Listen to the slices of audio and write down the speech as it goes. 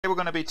We're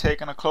going to be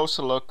taking a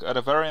closer look at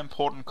a very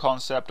important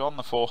concept on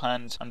the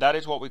forehand, and that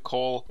is what we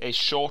call a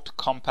short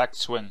compact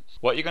swing.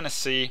 What you're going to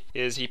see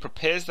is he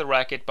prepares the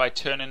racket by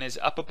turning his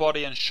upper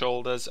body and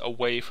shoulders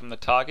away from the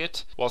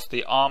target, whilst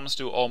the arms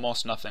do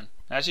almost nothing.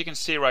 As you can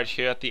see right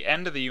here at the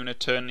end of the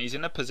unit turn, he's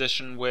in a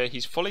position where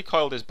he's fully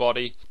coiled his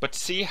body, but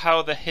see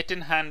how the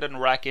hitting hand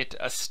and racket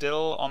are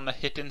still on the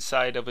hitting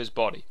side of his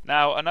body.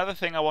 Now another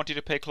thing I want you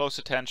to pay close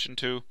attention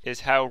to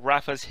is how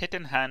Rafa's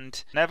hitting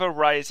hand never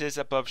rises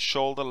above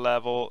shoulder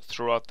level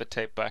throughout the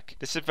tape back.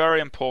 This is very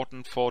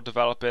important for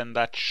developing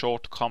that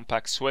short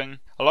compact swing.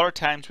 A lot of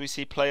times we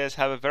see players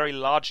have a very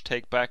large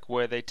take back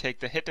where they take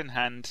the hitting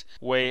hand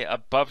way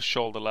above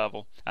shoulder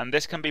level, and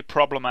this can be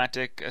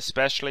problematic,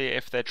 especially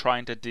if they're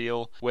trying to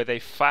deal with a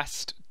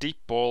fast deep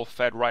ball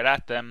fed right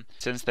at them,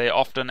 since they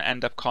often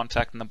end up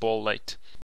contacting the ball late.